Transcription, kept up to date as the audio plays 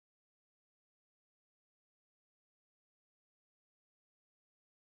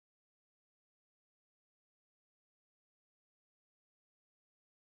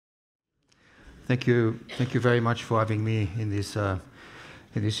Thank you very much for having me in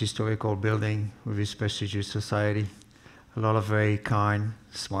this historical building with this prestigious society. A lot of very kind,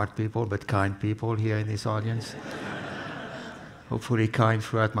 smart people, but kind people here in this audience. Hopefully kind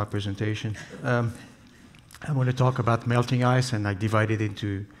throughout my presentation. I'm going to talk about melting ice, and I divide it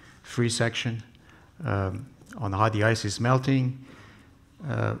into three sections on how the ice is melting,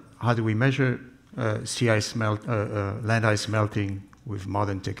 how do we measure land ice melting with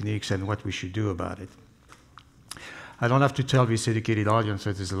modern techniques, and what we should do about it. I don't have to tell this educated audience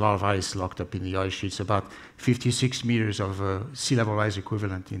that there's a lot of ice locked up in the ice sheets, about 56 meters of sea level rise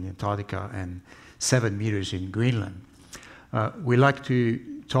equivalent in Antarctica and 7 meters in Greenland. We like to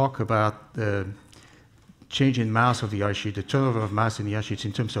talk about the change in mass of the ice sheet, the turnover of mass in the ice sheets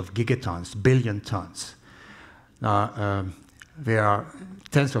in terms of gigatons, billion tons. Now, there are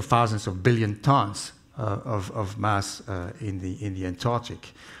tens of thousands of billion tons of mass in the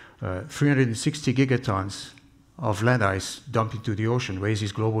Antarctic. 360 gigatons of land ice dumped into the ocean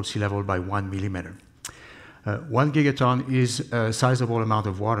raises global sea level by 1 millimeter. 1 gigaton is a sizable amount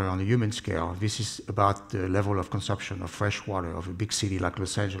of water on a human scale. This is about the level of consumption of fresh water of a big city like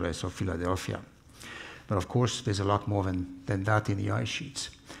Los Angeles or Philadelphia. But of course, there's a lot more than that in the ice sheets.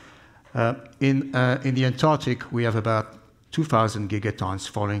 In the Antarctic, we have about 2,000 gigatons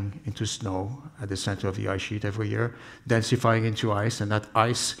falling into snow at the center of the ice sheet every year, densifying into ice, and that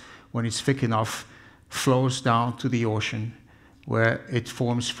ice, when it's thick enough, flows down to the ocean, where it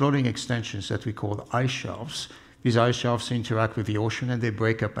forms floating extensions that we call ice shelves. These ice shelves interact with the ocean, and they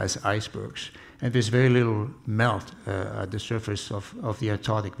break up as icebergs. And there's very little melt at the surface of the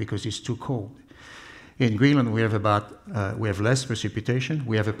Antarctic because it's too cold. In Greenland, we have less precipitation.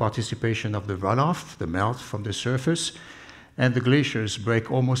 We have a participation of the runoff, the melt from the surface, and the glaciers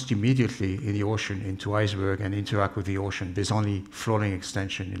break almost immediately in the ocean into iceberg and interact with the ocean. There's only floating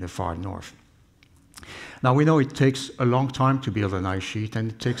extension in the far north. Now, we know it takes a long time to build an ice sheet,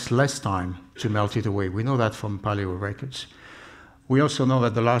 and it takes less time to melt it away. We know that from paleo records. We also know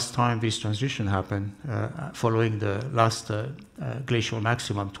that the last time this transition happened, following the last glacial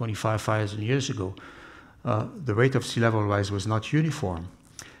maximum 25,000 years ago, the rate of sea level rise was not uniform.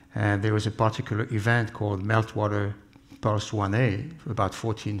 And there was a particular event called Meltwater Pulse 1A about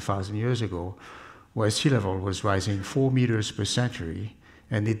 14,000 years ago, where sea level was rising 4 meters per century,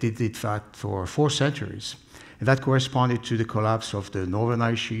 and it did that for 4 centuries. And that corresponded to the collapse of the northern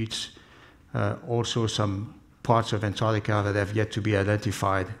ice sheets, also some parts of Antarctica that have yet to be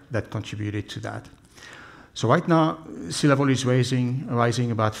identified that contributed to that. So right now, sea level is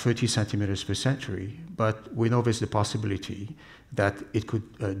rising about 30 centimeters per century, but we know there's the possibility that it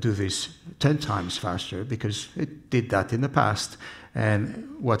could do this 10 times faster because it did that in the past. And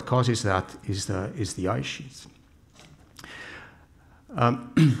what causes that is the ice sheets.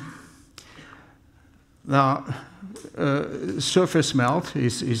 Now, surface melt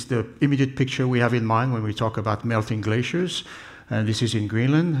is the immediate picture we have in mind when we talk about melting glaciers. And this is in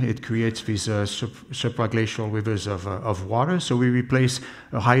Greenland. It creates these supraglacial rivers of water. So we replace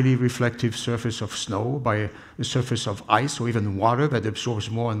a highly reflective surface of snow by a surface of ice or even water that absorbs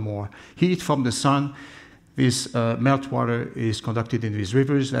more and more heat from the sun. This meltwater is conducted in these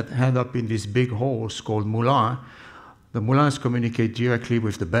rivers that end up in these big holes called moulins. The moulins communicate directly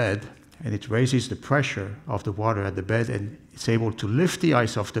with the bed, and it raises the pressure of the water at the bed, and it's able to lift the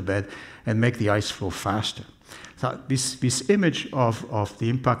ice off the bed and make the ice flow faster. So this image of the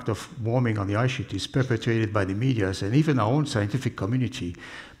impact of warming on the ice sheet is perpetuated by the media and even our own scientific community,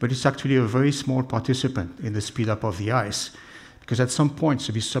 but it's actually a very small participant in the speed up of the ice, because at some point,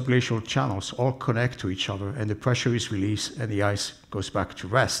 so these subglacial channels all connect to each other, and the pressure is released, and the ice goes back to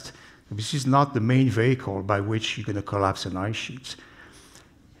rest. This is not the main vehicle by which you're going to collapse an ice sheet.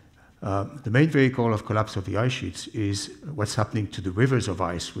 The main vehicle of collapse of the ice sheets is what's happening to the rivers of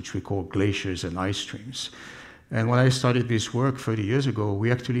ice, which we call glaciers and ice streams. And when I started this work 30 years ago,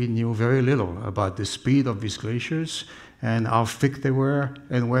 we actually knew very little about the speed of these glaciers and how thick they were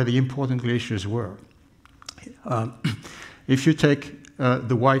and where the important glaciers were. If you take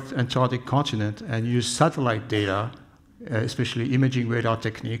the white Antarctic continent and use satellite data, especially imaging radar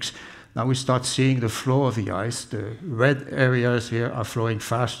techniques, now we start seeing the flow of the ice. The red areas here are flowing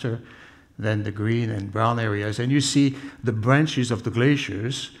faster than the green and brown areas. And you see the branches of the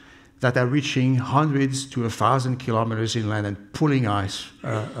glaciers that are reaching hundreds to 1,000 kilometers inland and pulling ice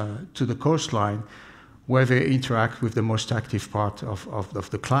to the coastline, where they interact with the most active part of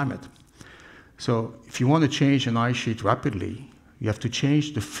the climate. So if you want to change an ice sheet rapidly, you have to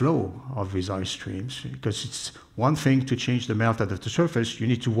change the flow of these ice streams, because it's one thing to change the melt at the surface. You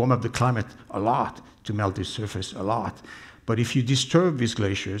need to warm up the climate a lot to melt this surface a lot. But if you disturb these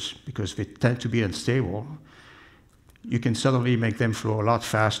glaciers, because they tend to be unstable, you can suddenly make them flow a lot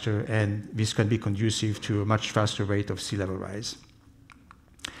faster, and this can be conducive to a much faster rate of sea level rise.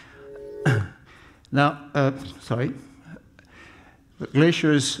 Now, the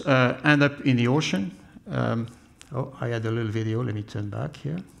glaciers end up in the ocean. Oh, I had a little video. Let me turn back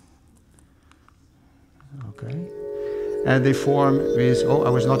here. Okay. And they form with, oh, I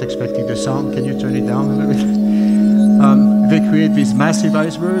was not expecting the sound. Can you turn it down a little bit? They create these massive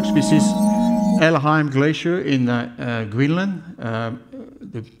icebergs. This is Helheim Glacier in Greenland.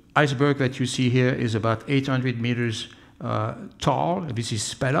 The iceberg that you see here is about 800 meters tall. This is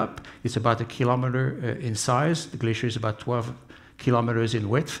sped up. It's about 1 kilometer in size. The glacier is about 12 kilometers in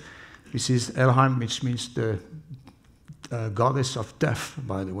width. This is Helheim, which means the goddess of death,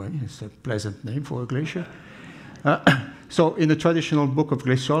 by the way. It's a pleasant name for a glacier. So in the traditional book of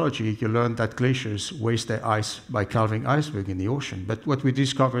glaciology, you learn that glaciers waste their ice by calving iceberg in the ocean. But what we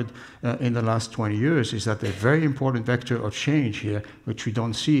discovered in the last 20 years is that a very important vector of change here, which we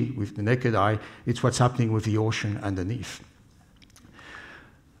don't see with the naked eye, it's what's happening with the ocean underneath.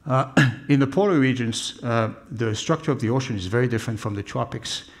 In the polar regions, the structure of the ocean is very different from the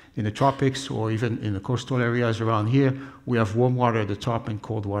tropics. In the tropics, or even in the coastal areas around here, we have warm water at the top and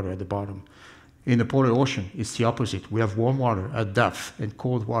cold water at the bottom. In the polar ocean, it's the opposite. We have warm water at depth and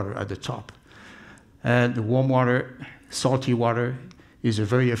cold water at the top. And the warm water, salty water, is a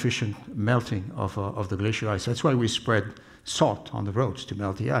very efficient melting of the glacier ice. That's why we spread salt on the roads to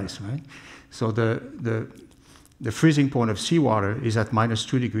melt the ice, right? So the freezing point of seawater is at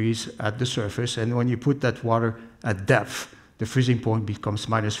 -2 degrees at the surface, and when you put that water at depth, the freezing point becomes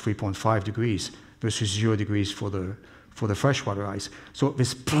 -3.5 degrees versus 0 degrees for the freshwater ice. So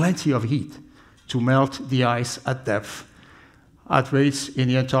there's plenty of heat to melt the ice at depth at rates in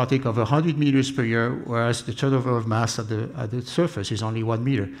the Antarctic of 100 meters per year, whereas the turnover of mass at the surface is only 1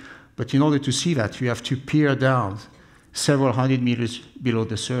 meter. But in order to see that, you have to peer down several hundred meters below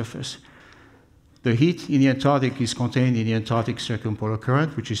the surface. The heat in the Antarctic is contained in the Antarctic circumpolar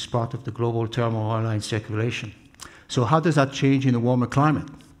current, which is part of the global thermohaline circulation. So how does that change in a warmer climate?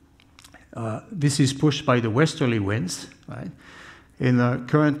 This is pushed by the westerly winds, right? In the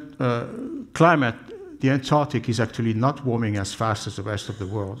current climate, the Antarctic is actually not warming as fast as the rest of the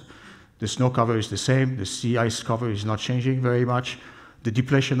world. The snow cover is the same. The sea ice cover is not changing very much. The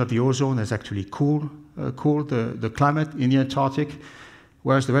depletion of the ozone has actually cooled the climate in the Antarctic,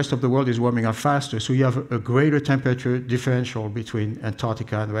 whereas the rest of the world is warming up faster. So you have a greater temperature differential between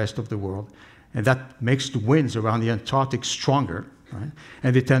Antarctica and the rest of the world. And that makes the winds around the Antarctic stronger, right?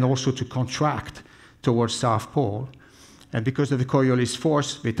 And they tend also to contract towards South Pole. And because of the Coriolis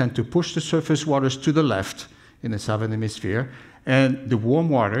force, they tend to push the surface waters to the left in the southern hemisphere, and the warm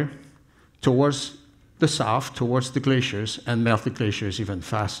water towards the south, towards the glaciers, and melt the glaciers even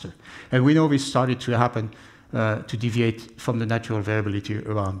faster. And we know this started to happen to deviate from the natural variability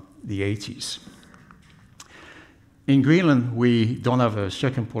around the 80s. In Greenland, we don't have a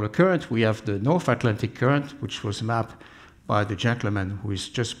circumpolar current. We have the North Atlantic current, which was mapped by the gentleman who is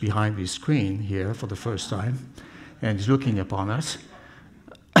just behind the screen here for the first time, and is looking upon us.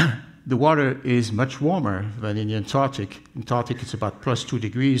 The water is much warmer than in the Antarctic. Antarctic is about +2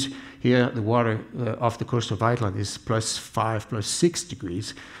 degrees. Here, the water off the coast of Iceland is +5, +6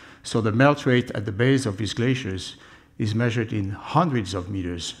 degrees. So the melt rate at the base of these glaciers is measured in hundreds of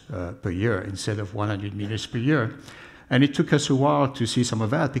meters per year instead of 100 meters per year. And it took us a while to see some of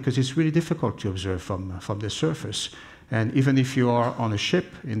that because it's really difficult to observe from the surface. And even if you are on a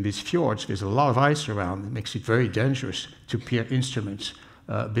ship in these fjords, there's a lot of ice around. It makes it very dangerous to peer instruments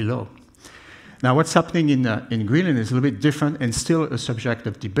below. Now, what's happening in Greenland is a little bit different and still a subject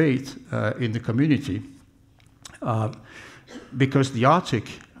of debate in the community because the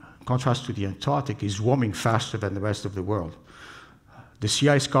Arctic, in contrast to the Antarctic, is warming faster than the rest of the world. The sea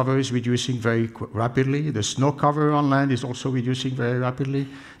ice cover is reducing very rapidly. The snow cover on land is also reducing very rapidly.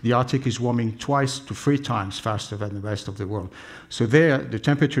 The Arctic is warming 2 to 3 times faster than the rest of the world. So there, the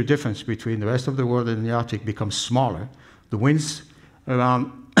temperature difference between the rest of the world and the Arctic becomes smaller. The winds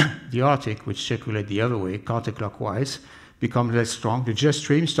around the Arctic, which circulate the other way, counterclockwise, become less strong. The jet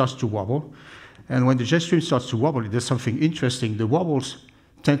stream starts to wobble. And when the jet stream starts to wobble, it does something interesting. The wobbles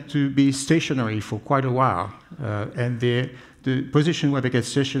tend to be stationary for quite a while. And the position where they get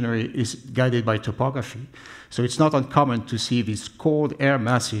stationary is guided by topography. So it's not uncommon to see these cold air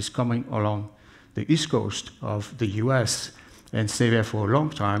masses coming along the east coast of the US and stay there for a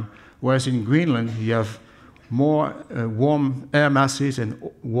long time, whereas in Greenland you have more warm air masses and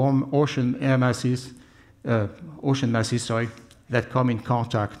warm ocean masses that come in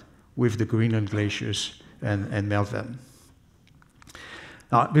contact with the Greenland glaciers and melt them.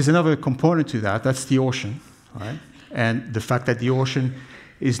 Now, there's another component to that. That's the ocean, right? And the fact that the ocean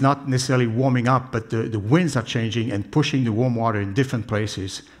is not necessarily warming up, but the winds are changing and pushing the warm water in different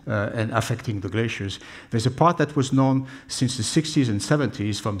places and affecting the glaciers. There's a part that was known since the 60s and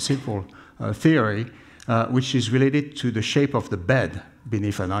 70s from simple theory, which is related to the shape of the bed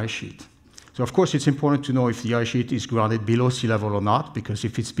beneath an ice sheet. So, of course, it's important to know if the ice sheet is grounded below sea level or not, because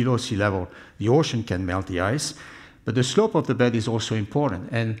if it's below sea level, the ocean can melt the ice. But the slope of the bed is also important.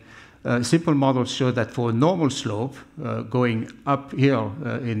 And simple models show that for a normal slope going uphill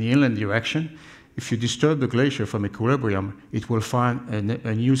in the inland direction, if you disturb the glacier from equilibrium, it will find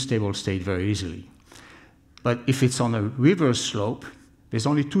a new stable state very easily. But if it's on a reverse slope, there's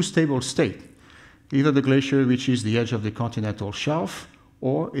only two stable states. Either the glacier reaches the edge of the continental shelf,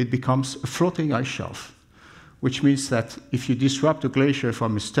 or it becomes a floating ice shelf, which means that if you disrupt the glacier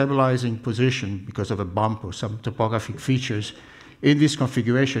from a stabilizing position because of a bump or some topographic features, in this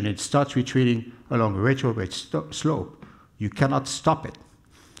configuration, it starts retreating along a retrograde slope. You cannot stop it,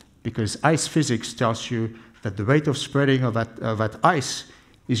 because ice physics tells you that the rate of spreading of that ice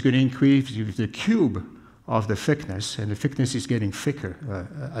is going to increase with the cube of the thickness, and the thickness is getting thicker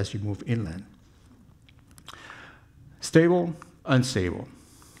as you move inland. Stable, unstable.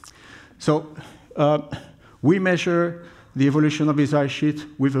 So we measure the evolution of this ice sheet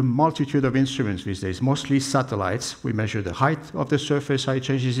with a multitude of instruments these days, mostly satellites. We measure the height of the surface, how it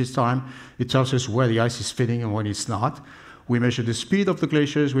changes its time. It tells us where the ice is fitting and when it's not. We measure the speed of the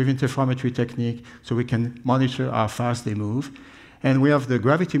glaciers with interferometry technique, so we can monitor how fast they move. And we have the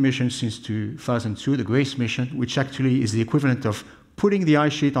gravity mission since 2002, the GRACE mission, which actually is the equivalent of putting the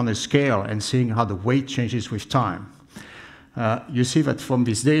ice sheet on a scale and seeing how the weight changes with time. You see that from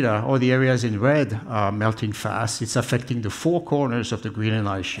this data, all the areas in red are melting fast. It's affecting the four corners of the Greenland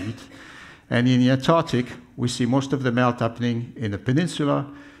ice sheet. And in the Antarctic, we see most of the melt happening in the peninsula,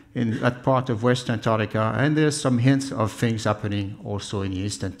 in that part of West Antarctica, and there's some hints of things happening also in the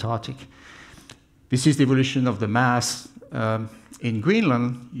East Antarctic. This is the evolution of the mass. In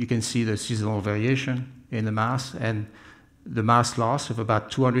Greenland, you can see the seasonal variation in the mass, and the mass loss of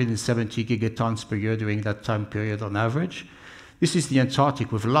about 270 gigatons per year during that time period on average. This is the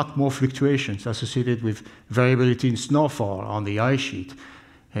Antarctic with a lot more fluctuations associated with variability in snowfall on the ice sheet,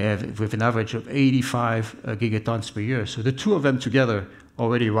 with an average of 85 gigatons per year. So the two of them together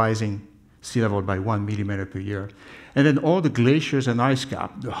already rising sea level by 1 millimeter per year. And then all the glaciers and ice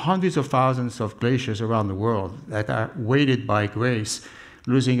cap, the hundreds of thousands of glaciers around the world that are weighted by GRACE,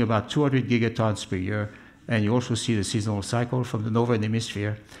 losing about 200 gigatons per year. And you also see the seasonal cycle from the northern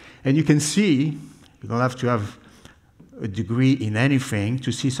hemisphere. And you can see, you don't have to have a degree in anything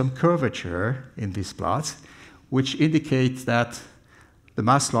to see some curvature in these plots, which indicates that the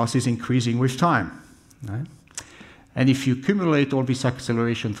mass loss is increasing with time. Right? And if you accumulate all this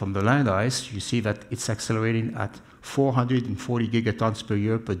acceleration from the land ice, you see that it's accelerating at 440 gigatons per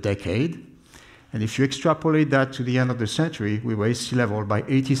year per decade. And if you extrapolate that to the end of the century, we raise sea level by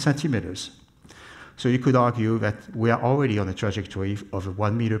 80 centimeters. So you could argue that we are already on a trajectory of a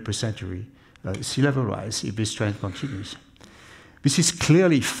 1 meter per century sea level rise if this trend continues. This is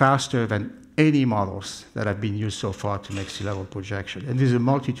clearly faster than any models that have been used so far to make sea level projection. And there's a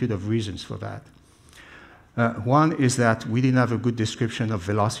multitude of reasons for that. One is that we didn't have a good description of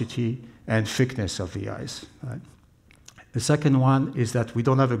velocity and thickness of the ice. Right? The second one is that we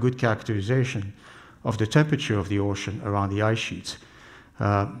don't have a good characterization of the temperature of the ocean around the ice sheets.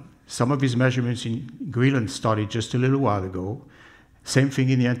 Some of these measurements in Greenland started just a little while ago. Same thing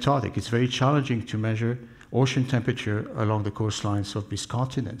in the Antarctic. It's very challenging to measure ocean temperature along the coastlines of these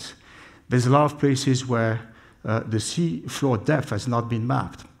continents. There's a lot of places where the sea floor depth has not been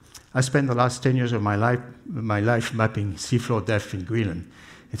mapped. I spent the last 10 years of my life mapping sea floor depth in Greenland.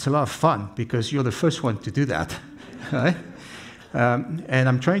 It's a lot of fun because you're the first one to do that, right? And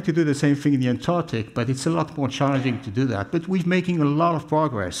I'm trying to do the same thing in the Antarctic, but it's a lot more challenging to do that. But we're making a lot of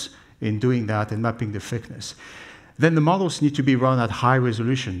progress in doing that and mapping the thickness. Then the models need to be run at high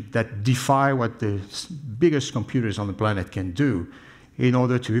resolution that defy what the biggest computers on the planet can do in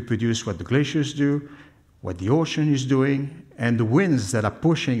order to reproduce what the glaciers do, what the ocean is doing, and the winds that are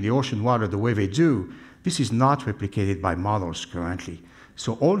pushing the ocean water the way they do. This is not replicated by models currently.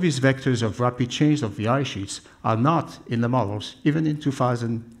 So all these vectors of rapid change of the ice sheets are not in the models, even in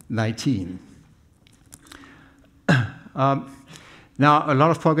 2019. Now, a lot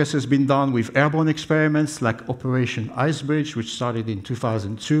of progress has been done with airborne experiments like Operation Icebridge, which started in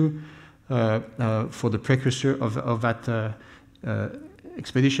 2002 for the precursor of that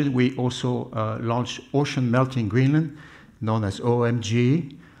expedition. We also launched Ocean Melting Greenland, known as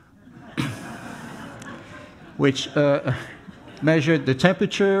OMG, which measured the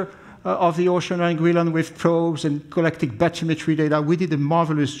temperature of the ocean around Greenland with probes and collected bathymetry data. We did a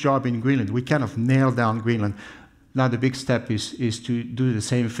marvelous job in Greenland. We kind of nailed down Greenland. Now the big step is to do the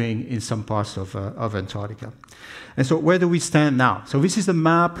same thing in some parts of Antarctica. And so where do we stand now? So this is a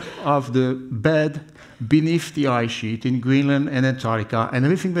map of the bed beneath the ice sheet in Greenland and Antarctica, and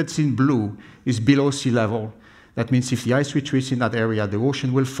everything that's in blue is below sea level. That means if the ice retreats in that area, the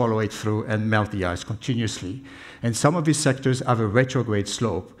ocean will follow it through and melt the ice continuously. And some of these sectors have a retrograde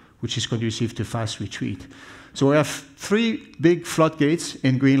slope, which is conducive to fast retreat. So we have three big floodgates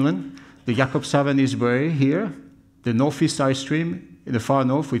in Greenland: the Jakobshavn Isbury here, the northeast ice stream in the far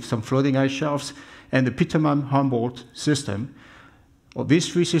north with some floating ice shelves, and the Petermann-Humboldt system. Well,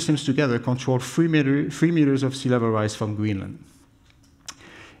 these three systems together control 3 meters of sea level rise from Greenland.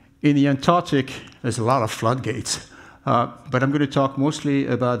 In the Antarctic, there's a lot of floodgates, but I'm going to talk mostly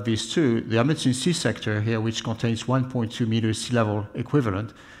about these two. The Amundsen Sea sector here, which contains 1.2 meters sea level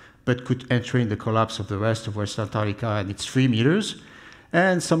equivalent, but could entrain the collapse of the rest of West Antarctica, and it's 3 meters,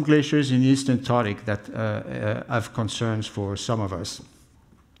 and some glaciers in the East Antarctic that have concerns for some of us.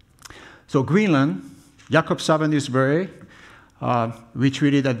 So Greenland, Jakobshavn Isbury,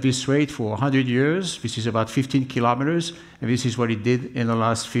 retreated at this rate for 100 years. This is about 15 kilometers, and this is what it did in the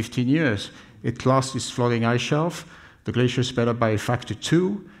last 15 years. It lost its floating ice shelf. The glacier sped up by a factor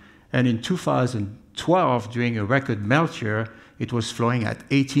 2, and in 2012, during a record melt year, it was flowing at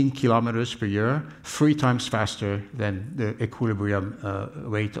 18 kilometers per year, 3 times faster than the equilibrium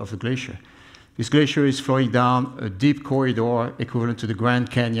rate of the glacier. This glacier is flowing down a deep corridor equivalent to the Grand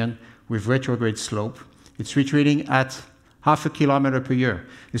Canyon with retrograde slope. It's retreating at half a kilometer per year.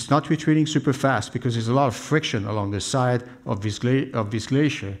 It's not retreating super fast because there's a lot of friction along the side of this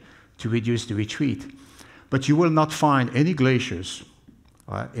glacier to reduce the retreat. But you will not find any glaciers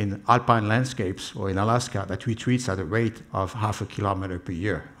in alpine landscapes or in Alaska that retreats at a rate of half a kilometer per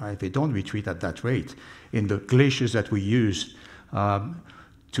year. Right? They don't retreat at that rate in the glaciers that we use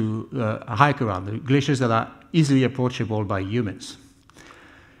to hike around, the glaciers that are easily approachable by humans.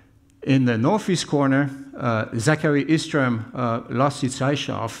 In the northeast corner, Zachary Istrom lost its ice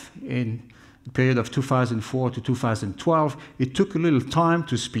shelf in the period of 2004 to 2012. It took a little time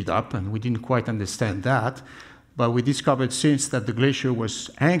to speed up, and we didn't quite understand that. But we discovered since that the glacier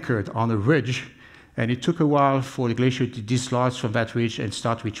was anchored on a ridge, and it took a while for the glacier to dislodge from that ridge and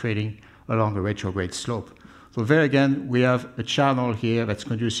start retreating along a retrograde slope. So there again, we have a channel here that's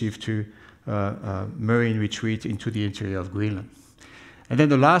conducive to marine retreat into the interior of Greenland. And then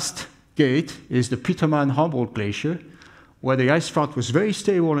the last gate is the Petermann-Humboldt Glacier, where the ice front was very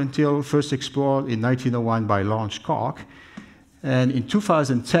stable until first explored in 1901 by Lawrence Clark. And in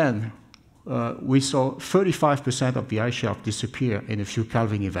 2010, we saw 35% of the ice shelf disappear in a few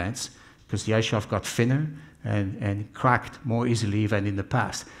calving events because the ice shelf got thinner and cracked more easily than in the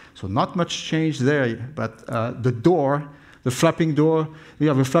past. So not much change there, but the door, the flapping door, we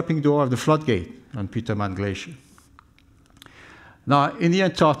have a flapping door of the floodgate on Petermann Glacier. Now, in the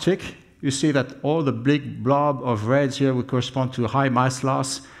Antarctic, you see that all the big blob of reds here would correspond to high mass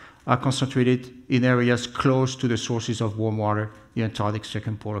loss are concentrated in areas close to the sources of warm water, the Antarctic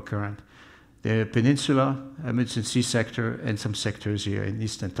circumpolar current, the peninsula, Amundsen Sea sector, and some sectors here in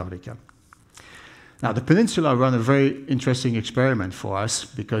East Antarctica. Now, the peninsula ran a very interesting experiment for us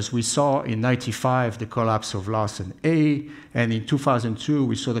because we saw in 95 the collapse of Larsen A, and in 2002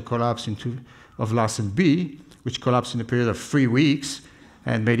 we saw the collapse of Larsen B, which collapsed in a period of 3 weeks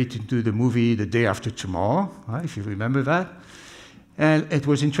and made it into the movie The Day After Tomorrow, right, if you remember that. And it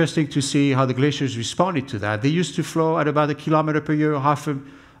was interesting to see how the glaciers responded to that. They used to flow at about 1 kilometer per year, half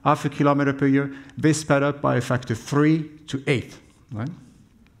a kilometer per year. They sped up by a factor 3 to 8. Right?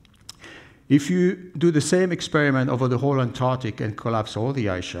 If you do the same experiment over the whole Antarctic and collapse all the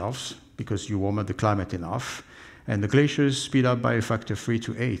ice shelves, because you warm up the climate enough, and the glaciers speed up by a factor 3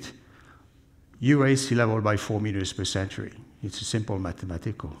 to 8, you raise sea level by 4 meters per century. It's a simple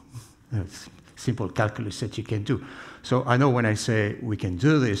mathematical, simple calculus that you can do. So I know when I say we can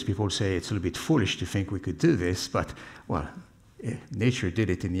do this, people say it's a little bit foolish to think we could do this, but, well, nature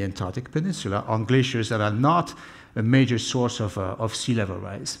did it in the Antarctic Peninsula on glaciers that are not a major source of sea level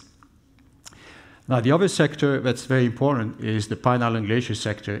rise. Now, the other sector that's very important is the Pine Island Glacier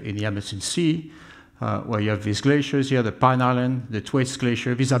sector in the Amundsen Sea, where you have these glaciers here, the Pine Island, the Thwaites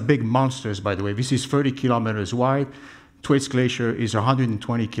Glacier. These are big monsters, by the way. This is 30 kilometers wide. Thwaites Glacier is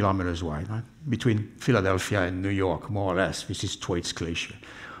 120 kilometers wide, right? Between Philadelphia and New York, more or less. This is Thwaites Glacier.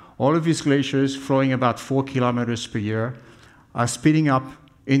 All of these glaciers, flowing about 4 kilometers per year, are speeding up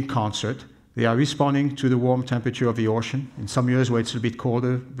in concert. They are responding to the warm temperature of the ocean. In some years where it's a bit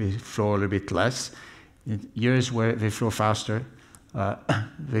colder, they flow a little bit less. In years where they flow faster,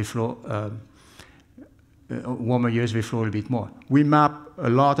 they flow, warmer years, they flow a little bit more. We map a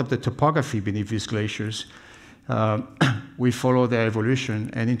lot of the topography beneath these glaciers. We follow their evolution,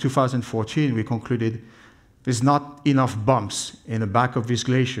 and in 2014, we concluded there's not enough bumps in the back of these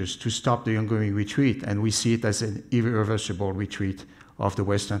glaciers to stop the ongoing retreat, and we see it as an irreversible retreat of the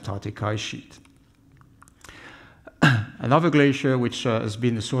West Antarctic ice sheet. Another glacier which has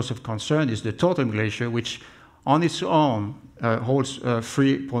been a source of concern is the Totem Glacier, which on its own holds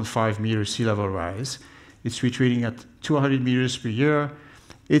 3.5 meters sea level rise. It's retreating at 200 meters per year.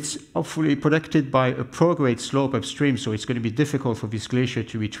 It's hopefully protected by a prograde slope upstream, so it's going to be difficult for this glacier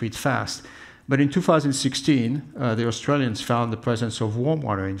to retreat fast. But in 2016, the Australians found the presence of warm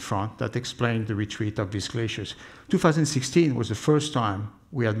water in front that explained the retreat of these glaciers. 2016 was the first time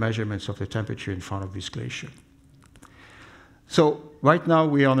we had measurements of the temperature in front of this glacier. So right now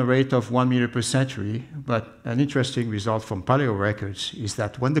we are on a rate of 1 meter per century, but an interesting result from paleo records is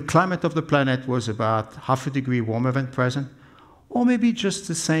that when the climate of the planet was about half a degree warmer than present, or maybe just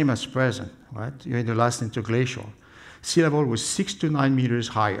the same as present, right, during the last interglacial, sea level was 6 to 9 meters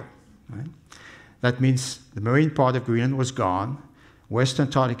higher. Right? That means the marine part of Greenland was gone, West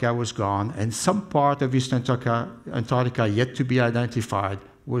Antarctica was gone, and some part of East Antarctica yet to be identified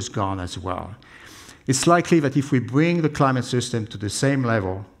was gone as well. It's likely that if we bring the climate system to the same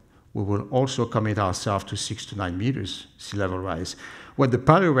level, we will also commit ourselves to 6 to 9 meters sea level rise. What the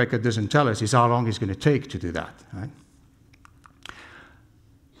paleo record doesn't tell us is how long it's going to take to do that. Right?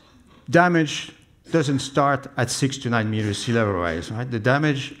 Damage doesn't start at 6 to 9 meters sea level rise. Right? The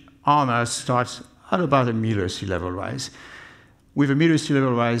damage on us starts at about a meter sea level rise. With a meter sea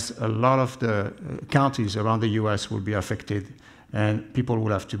level rise, a lot of the counties around the US will be affected, and people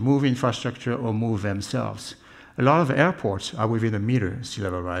will have to move infrastructure or move themselves. A lot of airports are within a meter sea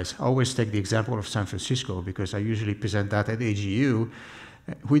level rise. I always take the example of San Francisco because I usually present that at AGU.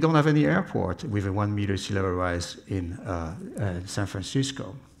 We don't have any airport with a 1 meter sea level rise in San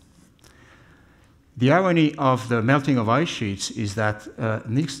Francisco. The irony of the melting of ice sheets is that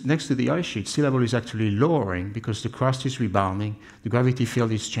next to the ice sheet, sea level is actually lowering because the crust is rebounding, the gravity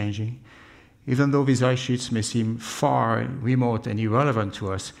field is changing. Even though these ice sheets may seem far, remote, and irrelevant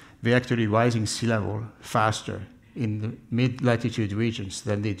to us, they're actually rising sea level faster in the mid-latitude regions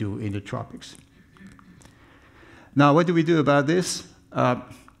than they do in the tropics. Now, what do we do about this?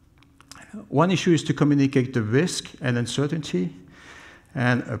 One issue is to communicate the risk and uncertainty.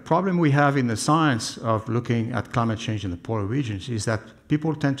 And a problem we have in the science of looking at climate change in the polar regions is that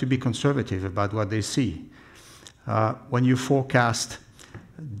people tend to be conservative about what they see. When you forecast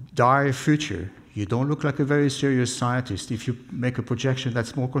dire future, you don't look like a very serious scientist. If you make a projection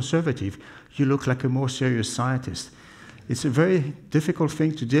that's more conservative, you look like a more serious scientist. It's a very difficult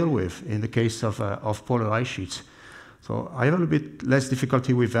thing to deal with in the case of polar ice sheets. So I have a little bit less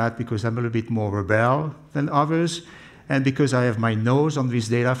difficulty with that because I'm a little bit more rebel than others, and because I have my nose on this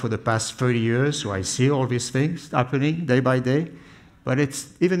data for the past 30 years, so I see all these things happening day by day. But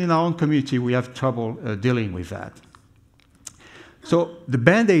it's, even in our own community, we have trouble dealing with that. So the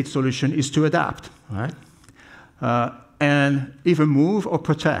Band-Aid solution is to adapt, right? And either move or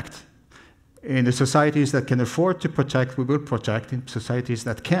protect. In the societies that can afford to protect, we will protect. In societies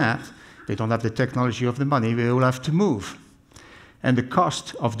that can't, they don't have the technology or the money, they will have to move. And the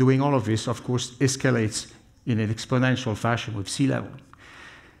cost of doing all of this, of course, escalates in an exponential fashion with sea level.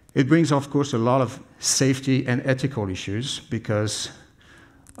 It brings, of course, a lot of safety and ethical issues because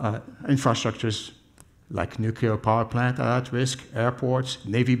infrastructures like nuclear power plant are at risk, airports,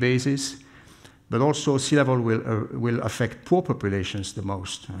 Navy bases, but also sea level will affect poor populations the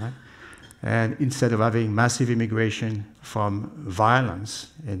most. Right? And instead of having massive immigration from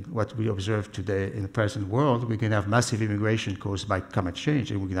violence, and what we observe today in the present world, we can have massive immigration caused by climate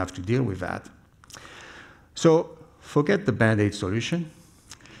change, and we're going to have to deal with that. So forget the Band-Aid solution.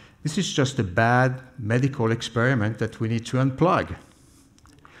 This is just a bad medical experiment that we need to unplug.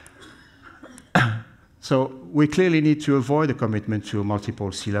 So we clearly need to avoid a commitment to a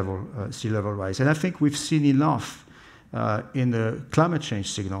multiple sea level rise. And I think we've seen enough in the climate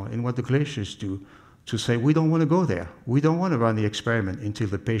change signal, in what the glaciers do, to say we don't want to go there. We don't want to run the experiment until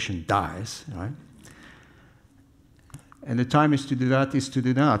the patient dies. Right? And the time is to do that,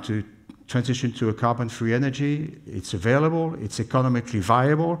 to transition to a carbon-free energy. It's available, it's economically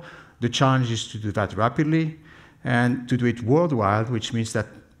viable. The challenge is to do that rapidly and to do it worldwide, which means that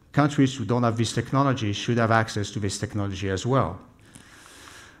countries who don't have this technology should have access to this technology as well.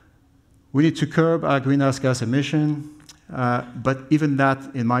 We need to curb our greenhouse gas emission, but even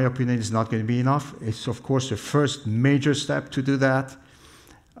that, in my opinion, is not going to be enough. It's, of course, the first major step to do that.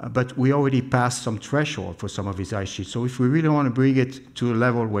 but we already passed some threshold for some of these ice sheets. So if we really want to bring it to a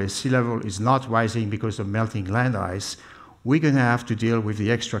level where sea level is not rising because of melting land ice, we're going to have to deal with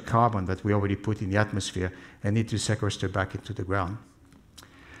the extra carbon that we already put in the atmosphere and need to sequester back into the ground.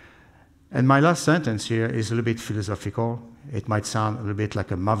 And my last sentence here is a little bit philosophical. It might sound a little bit like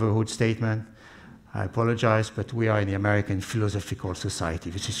a motherhood statement. I apologize, but we are in the American philosophical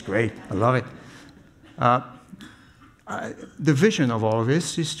society, which is great. I love it. The vision of all of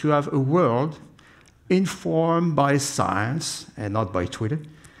this is to have a world informed by science and not by Twitter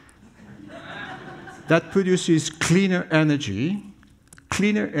that produces cleaner energy,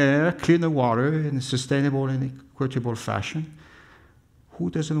 cleaner air, cleaner water in a sustainable and equitable fashion. Who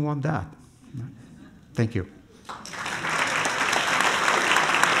doesn't want that? Thank you.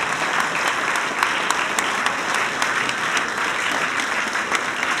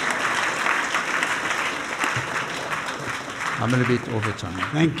 I'm a little bit over time.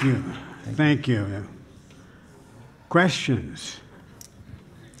 Thank you. Thank you. Questions?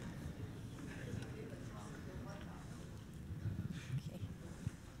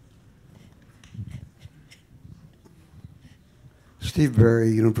 Steve Berry,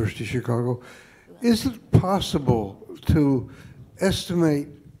 University of Chicago. Is it possible to estimate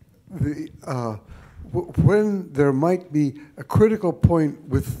the, when there might be a critical point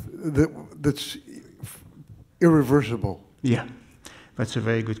that's irreversible? Yeah, that's a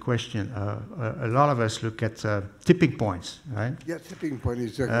very good question. A lot of us look at tipping points, right? Yeah, tipping point,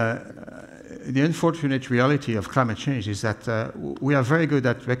 exactly. The unfortunate reality of climate change is that we are very good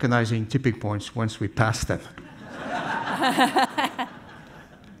at recognizing tipping points once we pass them.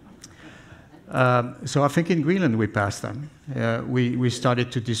 So I think in Greenland we passed them. We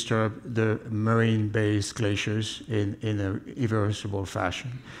started to disturb the marine-based glaciers in an irreversible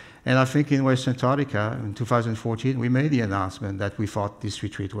fashion. And I think in West Antarctica in 2014 we made the announcement that we thought this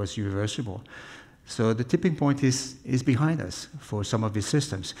retreat was irreversible. So the tipping point is behind us for some of these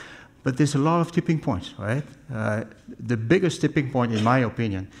systems. But there's a lot of tipping points, right? The biggest tipping point, in my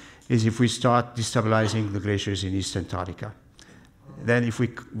opinion, is if we start destabilizing the glaciers in East Antarctica. Then if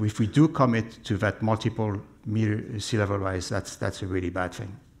we do commit to that multiple meter sea level rise, that's a really bad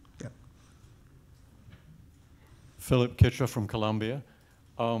thing. Yeah. Philip Kitcher from Columbia.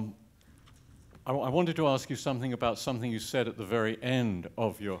 I wanted to ask you something about something you said at the very end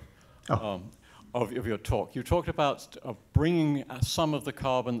of your of your talk. You talked about bringing some of the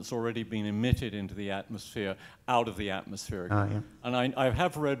carbon that's already been emitted into the atmosphere out of the atmosphere. Yeah. And I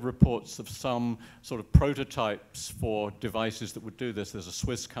have read reports of some sort of prototypes for devices that would do this. There's a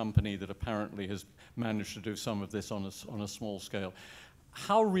Swiss company that apparently has managed to do some of this on a small scale.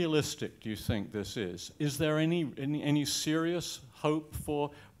 How realistic do you think this is? Is there any serious hope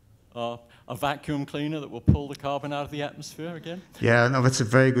for a vacuum cleaner that will pull the carbon out of the atmosphere again? Yeah, no, that's a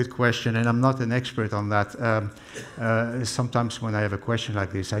very good question, and I'm not an expert on that. Sometimes when I have a question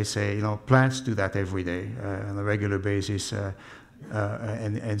like this, I say, you know, plants do that every day on a regular basis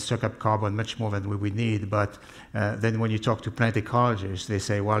and suck up carbon much more than we would need. But then when you talk to plant ecologists, they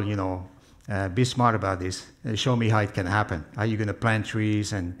say, well, you know, be smart about this. Show me how it can happen. How are you going to plant trees?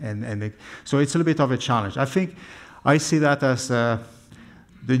 So it's a little bit of a challenge. I think I see that as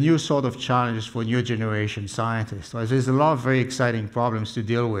the new sort of challenges for new generation scientists. There's a lot of very exciting problems to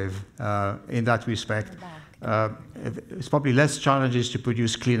deal with in that respect. It's probably less challenges to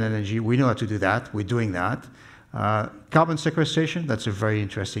produce clean energy. We know how to do that. We're doing that. Carbon sequestration, that's a very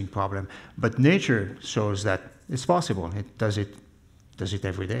interesting problem. But nature shows that it's possible. It does it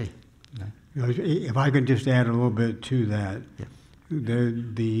every day. You know, if I could just add a little bit to that. Yeah.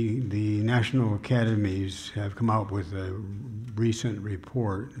 The national academies have come out with a recent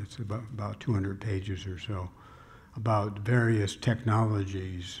report, it's about 200 pages or so, about various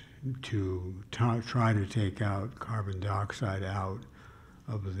technologies to try to take out carbon dioxide out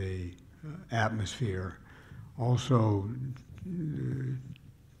of the atmosphere. Also,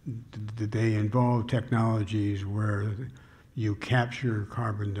 they involve technologies where you capture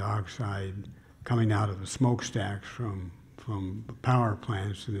carbon dioxide coming out of the smokestacks from power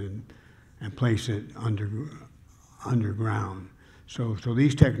plants and place it underground. So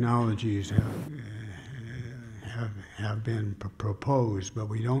these technologies have been proposed, but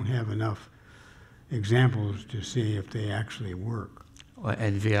we don't have enough examples to see if they actually work.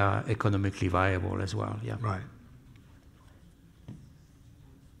 And they are economically viable as well, yeah. Right.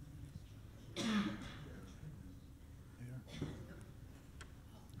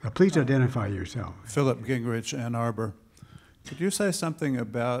 Please identify yourself. Philip Gingrich, Ann Arbor. Could you say something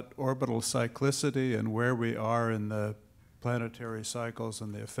about orbital cyclicity and where we are in the planetary cycles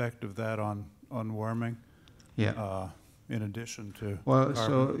and the effect of that on warming? Yeah. in addition to Well, carbon?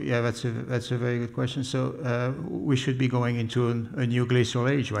 so yeah, that's a very good question. So we should be going into a new glacial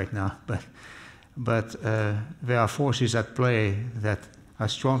age right now, but there are forces at play that are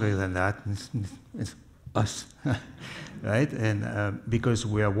stronger than that. It's us, right? And because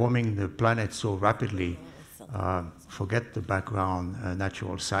we are warming the planet so rapidly, forget the background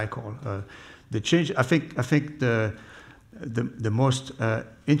natural cycle. The change, I think the most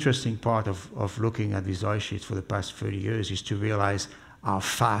interesting part of looking at these ice sheets for the past 30 years is to realize how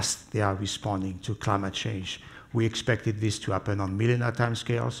fast they are responding to climate change. We expected this to happen on millennial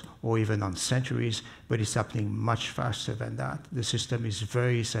timescales or even on centuries, but it's happening much faster than that. The system is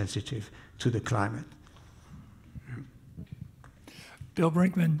very sensitive to the climate. Bill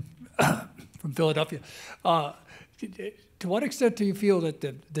Brinkman from Philadelphia. To what extent do you feel that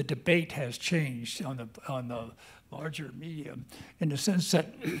the debate has changed on the larger medium, in the sense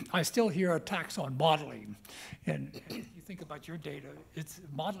that I still hear attacks on modeling, and you think about your data,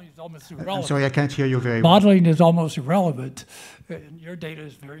 modeling is almost irrelevant. I'm sorry, I can't hear you very well. Modeling is almost irrelevant, and your data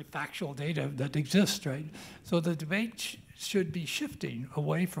is very factual data that exists, right? So the debate should be shifting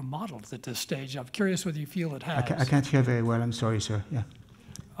away from models at this stage. I'm curious whether you feel it has. I can't hear very well. I'm sorry, sir. Yeah.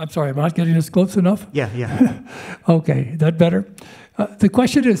 I'm sorry, am I not getting this close enough? Yeah. Okay, that better? The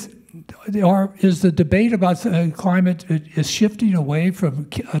question is the debate about climate is shifting away from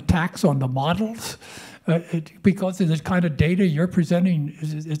attacks on the models? Because of the kind of data you're presenting,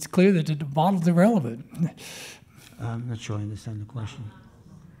 it's clear that the models are irrelevant. I'm not sure I understand the question.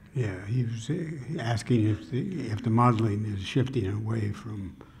 Yeah, he was asking if the modeling is shifting away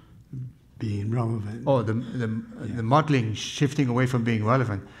from being relevant. Oh, the modeling shifting away from being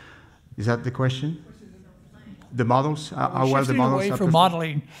relevant. Is that the question? The models? How well the models away are from performing?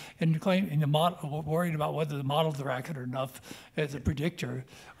 modeling and worrying about whether the models are accurate enough as a predictor,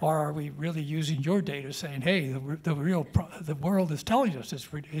 or are we really using your data saying, hey, the world is telling us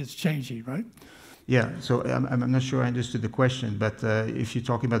it's changing, right? Yeah, so I'm not sure I understood the question, but if you're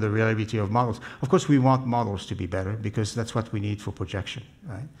talking about the reliability of models, of course we want models to be better because that's what we need for projection,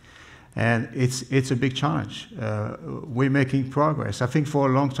 right? And it's a big challenge. We're making progress. I think for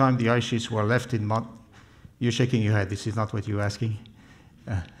a long time the ice sheets were left in You're shaking your head. This is not what you're asking?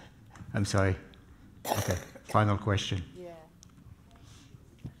 I'm sorry. Okay, final question. Yeah.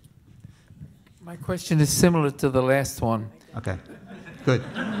 My question is similar to the last one. Okay, good.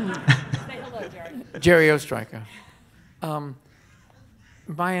 Say hello, Jerry Oestreicher.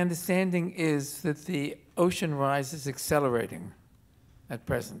 My understanding is that the ocean rise is accelerating at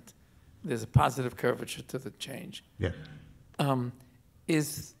present. There's a positive curvature to the change. Yeah.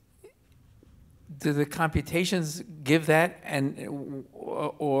 Do the computations give that,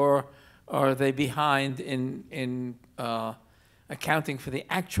 or are they behind in accounting for the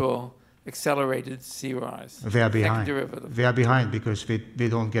actual accelerated sea rise? They are behind. Derivative. They are behind because they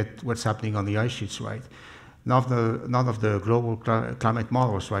don't get what's happening on the ice sheets right. None of the global climate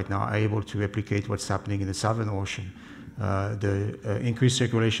models right now are able to replicate what's happening in the Southern Ocean. The increased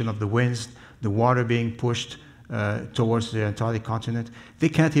circulation of the winds, the water being pushed towards the Antarctic continent. They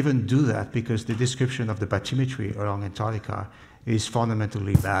can't even do that because the description of the bathymetry along Antarctica is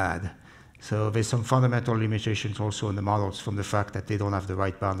fundamentally bad. So there's some fundamental limitations also in the models from the fact that they don't have the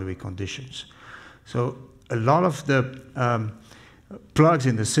right boundary conditions. So a lot of the plugs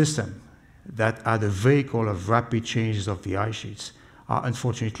in the system that are the vehicle of rapid changes of the ice sheets are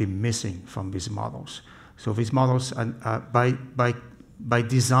unfortunately missing from these models. So these models are by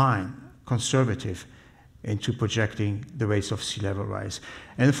design conservative into projecting the rates of sea level rise.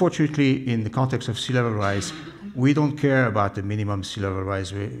 And unfortunately, in the context of sea level rise, we don't care about the minimum sea level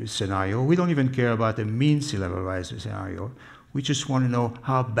rise scenario. We don't even care about the mean sea level rise scenario. We just want to know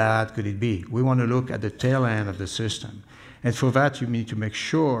how bad could it be. We want to look at the tail end of the system. And for that, you need to make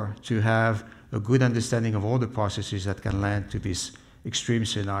sure to have a good understanding of all the processes that can land to this extreme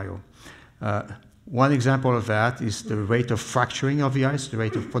scenario. One example of that is the rate of fracturing of the ice, the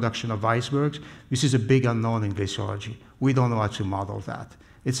rate of production of icebergs. This is a big unknown in glaciology. We don't know how to model that.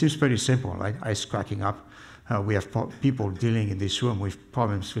 It seems pretty simple, right? Ice cracking up. We have people dealing in this room with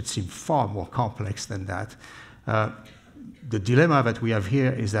problems which seem far more complex than that. The dilemma that we have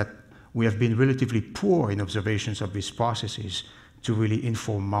here is that we have been relatively poor in observations of these processes to really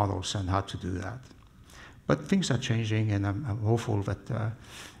inform models on how to do that. But things are changing, and I'm hopeful that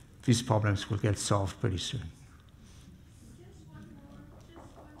these problems will get solved pretty soon.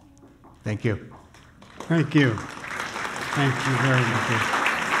 Thank you. Thank you. Thank you very much.